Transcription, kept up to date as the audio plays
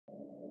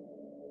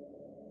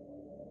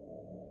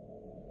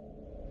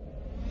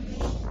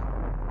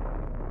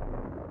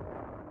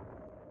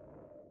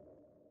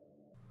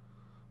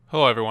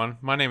Hello everyone,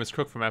 my name is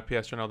Cook from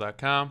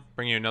FPSGeneral.com,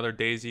 bringing you another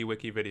DayZ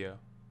Wiki video.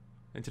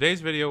 In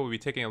today's video, we'll be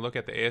taking a look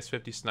at the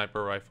AS50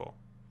 sniper rifle.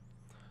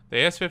 The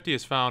AS50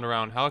 is found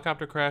around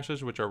helicopter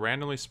crashes which are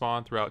randomly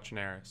spawned throughout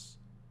Generis.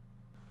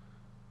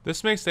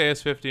 This makes the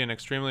AS50 an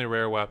extremely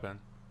rare weapon.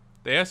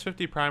 The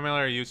AS50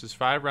 primarily uses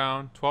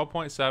 5-round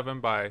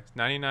 12.7 by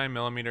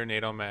 99mm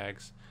NATO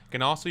mags. It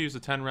can also use the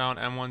 10-round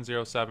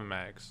M107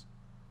 mags.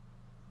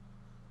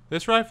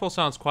 This rifle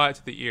sounds quiet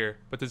to the ear,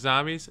 but to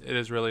zombies it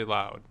is really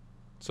loud.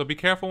 So be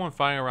careful when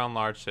firing around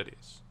large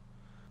cities.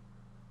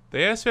 The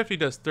AS50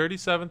 does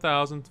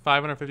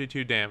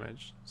 37,552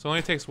 damage, so it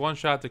only takes one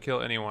shot to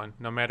kill anyone,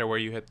 no matter where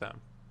you hit them.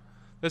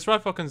 This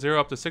rifle can zero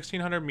up to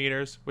 1600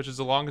 meters, which is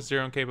the longest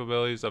zeroing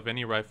capabilities of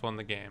any rifle in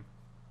the game.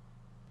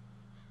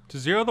 To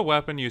zero the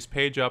weapon, use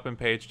page up and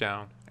page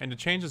down, and to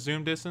change the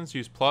zoom distance,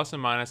 use plus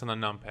and minus on the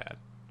numpad.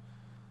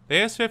 The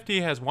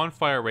AS50 has one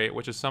fire rate,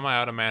 which is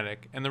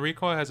semi-automatic, and the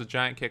recoil has a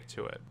giant kick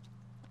to it.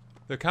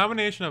 The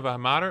combination of a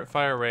moderate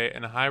fire rate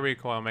and a high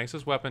recoil makes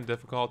this weapon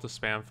difficult to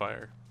spam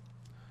fire.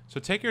 So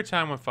take your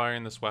time when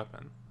firing this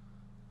weapon.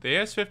 The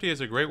AS50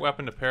 is a great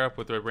weapon to pair up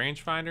with a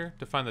rangefinder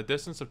to find the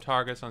distance of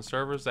targets on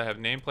servers that have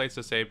nameplates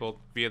disabled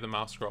via the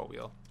mouse scroll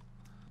wheel.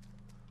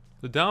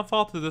 The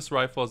downfall to this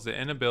rifle is the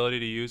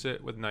inability to use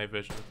it with night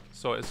vision,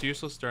 so it's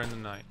useless during the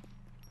night.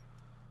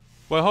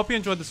 Well, I hope you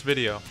enjoyed this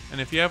video, and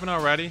if you haven't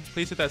already,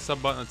 please hit that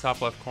sub button in the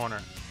top left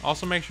corner.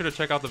 Also make sure to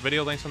check out the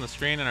video links on the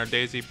screen and our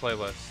DayZ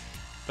playlist.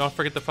 Don't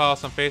forget to follow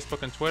us on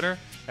Facebook and Twitter,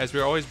 as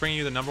we are always bringing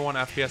you the #1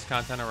 FPS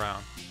content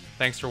around.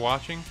 Thanks for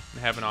watching,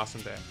 and have an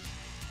awesome day.